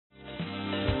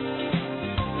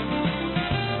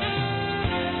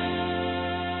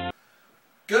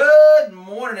Good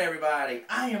morning, everybody.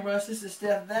 I am Russ. This is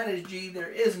Steph. That is G. There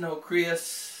is no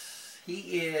Chris.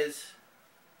 He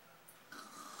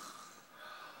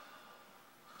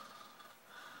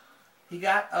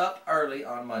got up early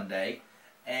on Monday,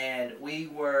 and we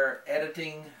were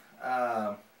editing,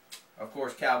 of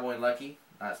course, Cowboy and Lucky.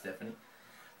 Not Stephanie.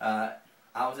 I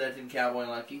was editing Cowboy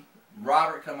and Lucky.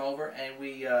 Robert come over, and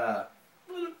we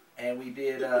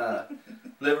did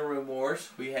Living Room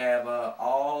Wars. We have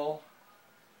all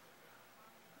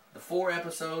the 4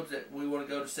 episodes that we want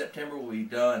to go to September will be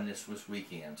done this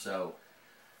weekend. So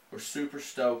we're super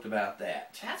stoked about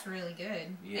that. That's really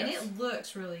good. Yes. And it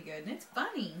looks really good. And it's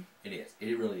funny. It is.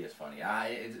 It really is funny.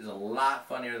 It is a lot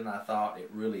funnier than I thought.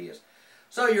 It really is.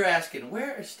 So you're asking,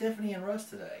 where is Stephanie and Russ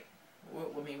today? Well,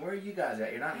 I mean, where are you guys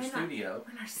at? You're not in the studio.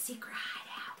 We're in our secret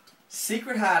hideout.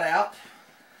 Secret hideout.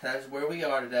 That's where we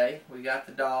are today. We got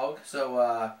the dog.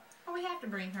 So, we have to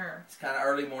bring her. It's kind of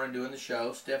early morning doing the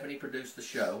show. Stephanie produced the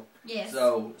show. Yes.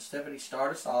 So, Stephanie,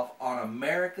 start us off on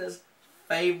America's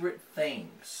favorite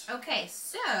things. Okay,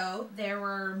 so there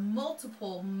were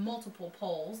multiple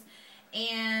polls,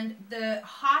 and the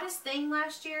hottest thing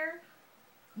last year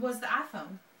was the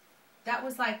iPhone. That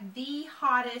was like the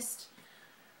hottest.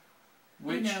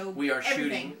 Which we are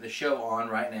shooting the show on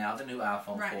right now, the new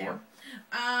iPhone 4.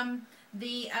 Now.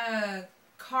 The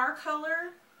car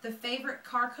color, the favorite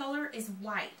car color is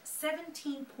white.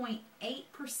 17.8%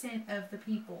 of the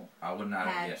people I would not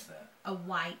have guessed that. A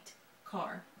white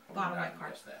car. Bought a white car.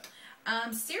 Guessed that.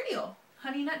 Cereal,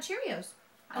 Honey Nut Cheerios.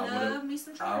 I love me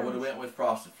some Cheerios. I would have went with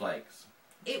Frosted Flakes.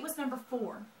 It was number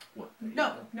 4. What?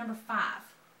 No, number 5.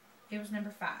 It was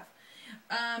number 5.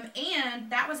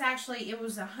 And that was actually, it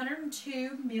was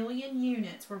 102 million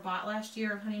units were bought last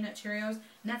year of Honey Nut Cheerios,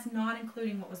 and that's not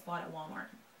including what was bought at Walmart.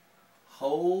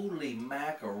 Holy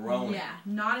macaroni. Yeah,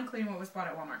 not including what was bought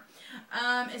at Walmart.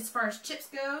 As far as chips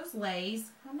goes,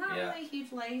 Lay's. I'm not really a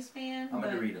huge Lay's fan. I'm a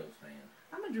Doritos fan.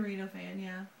 I'm a Dorito fan,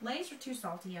 yeah. Lay's are too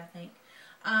salty, I think.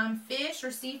 Fish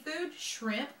or seafood,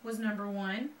 shrimp was number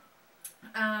 1.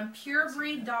 Pure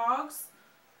breed dogs,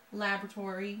 labs.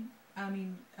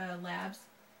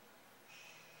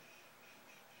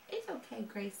 It's okay,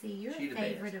 Gracie. You're a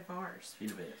favorite of ours.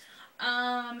 She's the best.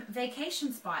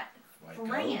 Vacation spot,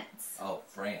 France. Oh,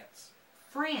 France.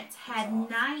 France had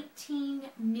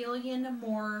 19 million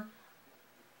more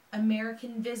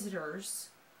American visitors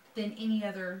than any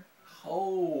other.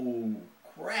 Oh,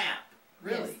 crap.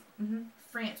 Really? Yes. Mm-hmm.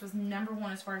 France was number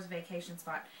 1 as far as vacation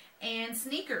spot. And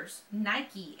sneakers,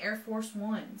 Nike Air Force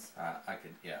Ones. I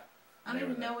could, yeah. I don't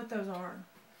even know what those are.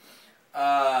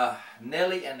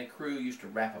 Nelly and the crew used to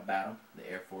rap about them, the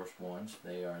Air Force Ones.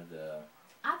 They are the...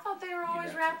 I thought they were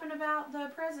always rapping about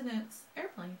the president's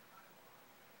airplane.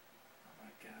 Oh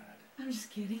my God. I'm just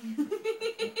kidding.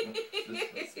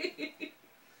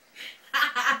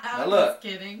 Now look, just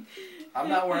kidding. I'm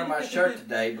not wearing my shirt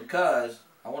today because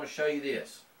I want to show you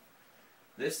this.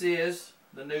 This is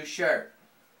the new shirt.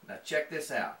 Now check this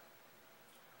out.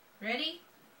 Ready?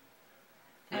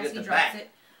 Look As at he the drops back. it.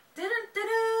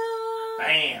 Da-da-da-da.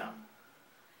 Bam!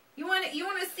 You want to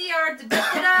see our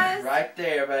da-da-da-das? Right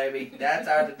there, baby. That's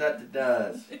our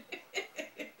da-da-da-das.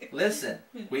 Listen,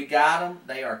 we got them.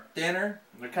 They are thinner.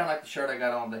 They're kind of like the shirt I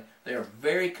got on. They are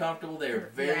very comfortable. They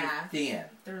are very thin.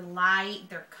 They're light.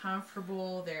 They're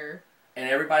comfortable. And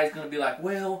everybody's going to be like,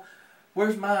 well,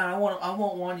 where's mine? I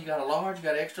want one. You got a large? You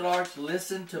got an extra large?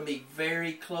 Listen to me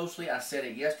very closely. I said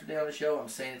it yesterday on the show. I'm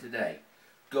saying it today.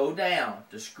 Go down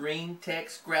to Screen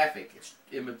Text Graphic. It's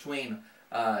in between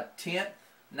 9th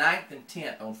and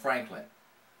 10th on Franklin.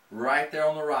 Right there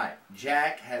on the right.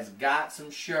 Jack has got some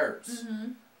shirts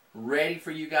ready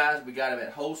for you guys. We got them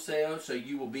at wholesale, so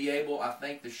you will be able, I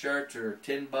think the shirts are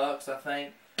 $10, I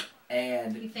think.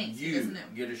 And you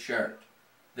get a shirt.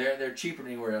 They're cheaper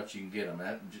than anywhere else you can get them.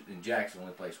 In Jack's the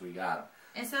only place we got them.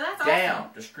 And so that's down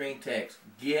awesome. To Screen Text.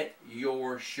 Get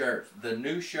your shirts. The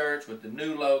new shirts with the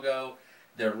new logo.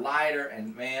 They're lighter,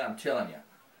 and man, I'm telling you,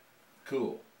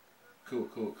 cool.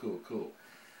 Cool.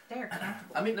 They're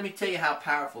comfortable. I mean, let me tell you how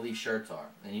powerful these shirts are,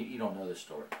 and you don't know this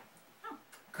story. Oh,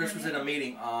 Chris was in a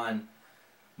meeting on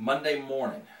Monday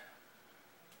morning.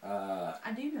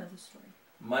 I do know this story.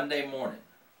 Monday morning,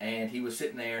 and he was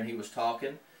sitting there, and he was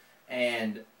talking,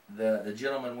 and the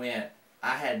gentleman went,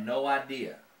 I had no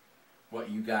idea what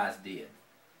you guys did.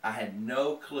 I had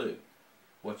no clue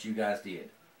what you guys did.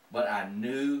 But I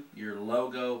knew your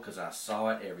logo because I saw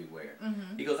it everywhere.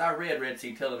 He goes, I read Red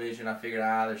Sea Television. I figured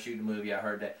they're shooting a movie. I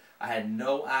heard that. I had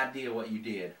no idea what you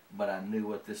did, but I knew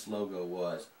what this logo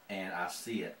was, and I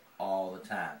see it all the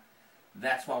time.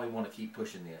 That's why we want to keep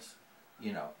pushing this.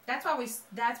 You know. That's why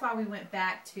we went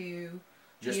back to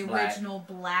Just the black. original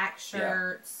black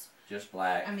shirts. Just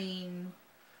black. I mean,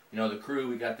 you know, the crew,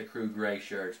 we got the crew gray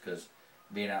shirts because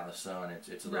being out in the sun,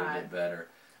 it's a little bit better.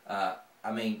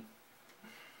 I mean,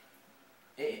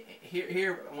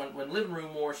 here when Living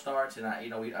Room War starts,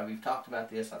 and we've talked about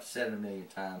this, I've said it a million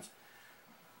times.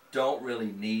 Don't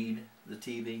really need the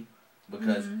TV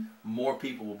because more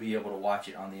people will be able to watch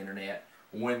it on the internet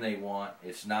when they want.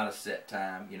 It's not a set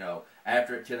time. You know,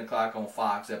 after at 10 o'clock on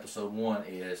Fox, episode 1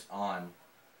 is on.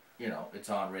 You know, it's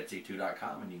on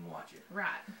redc2.com and you can watch it. Right.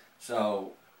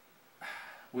 So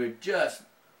we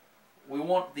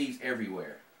want these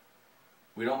everywhere.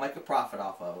 We don't make a profit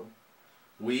off of them.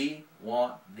 We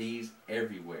want these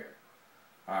everywhere.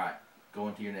 All right, go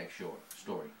into your next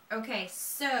story. Okay,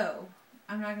 so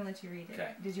I'm not gonna let you read it.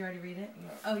 Okay. Did you already read it?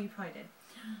 No. Oh, you probably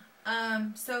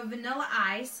did. So Vanilla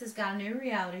Ice has got a new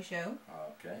reality show.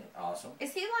 Okay, awesome.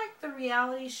 Is he like the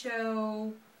reality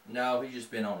show? No, he's just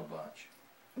been on a bunch.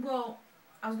 Well,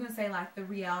 I was gonna say like the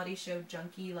reality show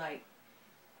junkie. Like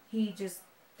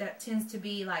that tends to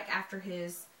be like after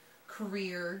his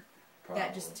career. Probably.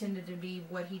 That just tended to be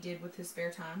what he did with his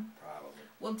spare time. Probably.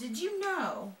 Well, did you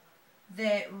know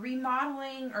that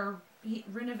remodeling or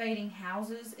renovating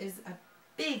houses is a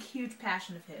big, huge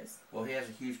passion of his? Well, he has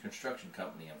a huge construction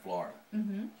company in Florida.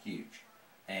 Mm-hmm. Huge.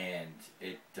 And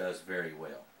it does very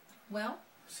well. Well,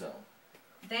 so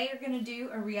they are going to do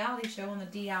a reality show on the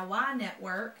DIY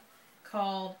network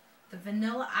called The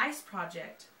Vanilla Ice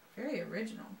Project. Very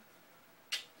original.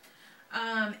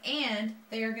 And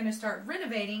they are going to start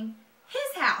renovating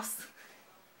his house.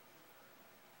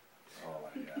 Oh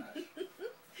my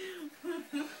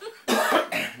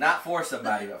gosh. Not for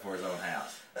somebody, but for his own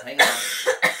house. Hang on.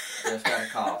 Just got a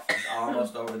cough. It's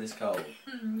almost over this cold.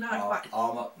 Not quite.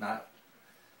 Almost. Not.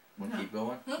 Want to keep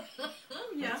going?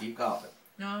 Yeah. Keep coughing.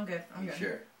 No, I'm good. I'm good.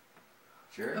 Sure.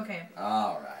 Sure? Okay.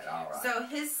 All right. So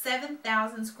his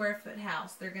 7,000 square foot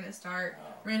house, they're going to start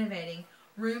renovating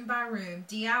room by room.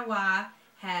 DIY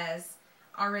has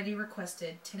already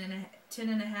requested 10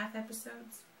 and a half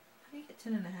episodes. How do you get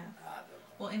 10 and a half? I don't know.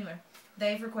 Well, anyway,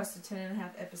 they've requested 10 and a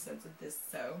half episodes of this,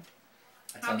 so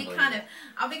That's I'll be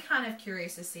kind of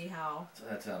curious to see how.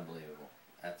 That's unbelievable.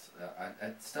 That's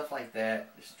stuff like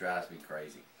that just drives me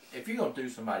crazy. If you're gonna do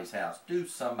somebody's house, do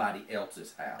somebody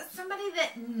else's house. Somebody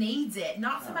that needs it,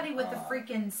 not somebody with a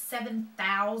freaking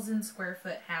 7,000 square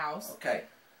foot house. Okay,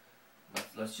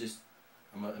 let's just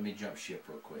let me jump ship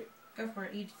real quick. Go for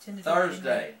it. You tend to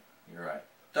Thursday, you're right.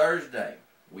 Thursday,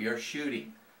 we are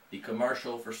shooting the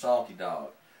commercial for Salty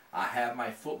Dog. I have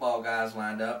my football guys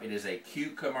lined up. It is a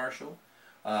cute commercial.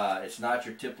 It's not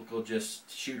your typical just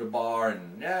shoot a bar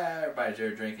and everybody's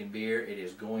there drinking beer. It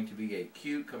is going to be a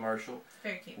cute commercial.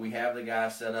 Very cute. We have the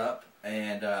guys set up,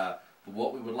 and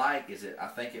what we would like is I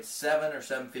think it's 7 or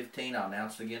 7:15. I'll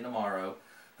announce it again tomorrow.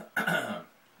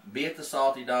 Be at the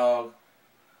Salty Dog.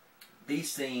 Be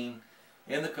seen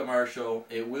in the commercial.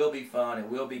 It will be fun. It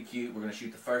will be cute. We're going to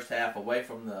shoot the first half away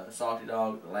from the Salty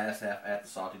Dog, the last half at the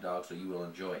Salty Dog, so you will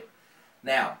enjoy it.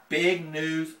 Now, big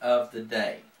news of the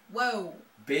day. Whoa.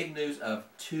 Big news of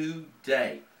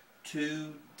today.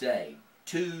 Tuesday.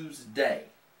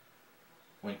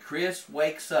 When Chris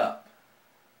wakes up,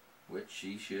 which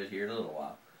he should here in a little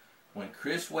while, when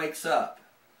Chris wakes up,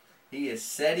 he is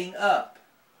setting up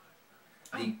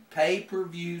the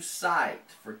pay-per-view site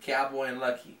for Cowboy and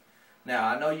Lucky. Now,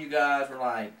 I know you guys were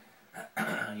like,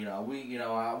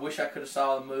 I wish I could have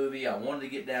saw the movie. I wanted to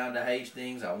get down to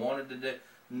Hastings. I wanted to do.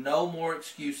 No more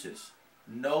excuses.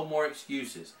 No more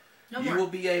excuses. You will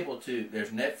be able to.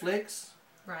 There's Netflix.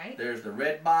 Right. There's the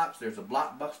Red Box. There's a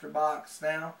Blockbuster box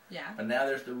now. Yeah. But now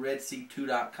there's the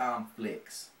redc2.com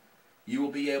flicks. You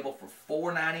will be able for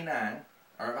 $4.99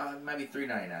 or maybe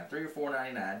 $3.99, $3 or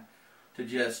 $4.99 to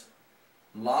just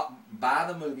buy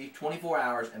the movie 24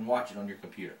 hours and watch it on your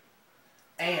computer.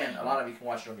 And a lot of you can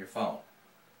watch it on your phone.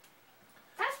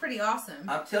 That's pretty awesome.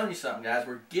 I'm telling you something, guys.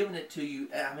 We're giving it to you.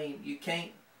 I mean, you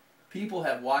can't. People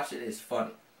have watched it. It's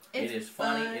funny. It is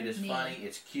funny. It is funny.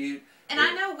 It's cute. And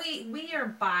I know we are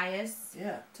biased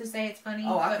to say it's funny,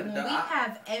 but when we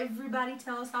have everybody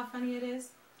tell us how funny it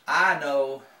is. I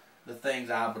know the things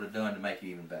I would have done to make it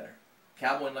even better.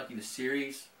 Cowboy and Lucky, the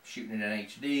series, shooting it in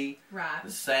HD. Right.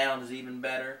 The sound is even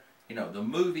better. You know, the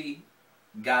movie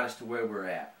got us to where we're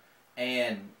at.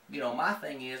 And, my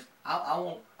thing is, I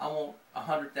want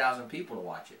 100,000 people to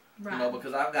watch it. Right.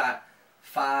 Because I've got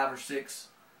 5 or 6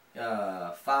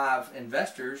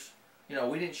 investors.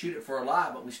 We didn't shoot it for a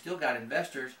lot, but we still got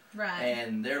investors. Right.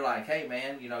 And they're like, hey,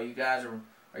 man, you guys are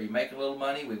you making a little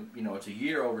money? It's a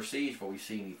year overseas before we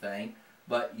see anything.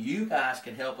 But you guys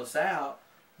can help us out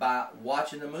by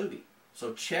watching the movie.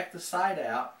 So check the site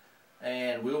out.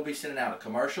 And we'll be sending out a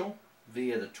commercial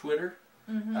via the Twitter,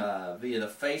 via the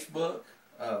Facebook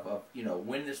of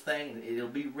win this thing. It'll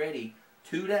be ready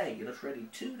today. It's ready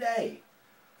today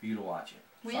for you to watch it.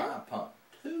 When? So I'm pumped.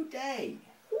 Today.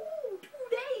 Ooh,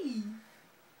 today.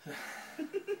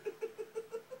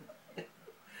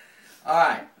 All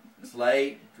right. It's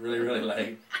late. It's really, really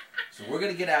late. So we're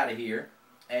going to get out of here.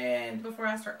 And before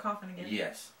I start coughing again.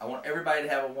 yes, I want everybody to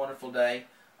have a wonderful day.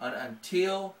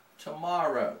 Until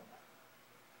tomorrow,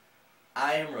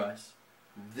 I am Russ.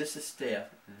 This is Steph.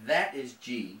 That is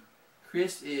G.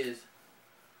 Chris is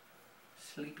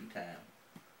sleepy time.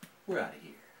 We're out of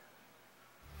here.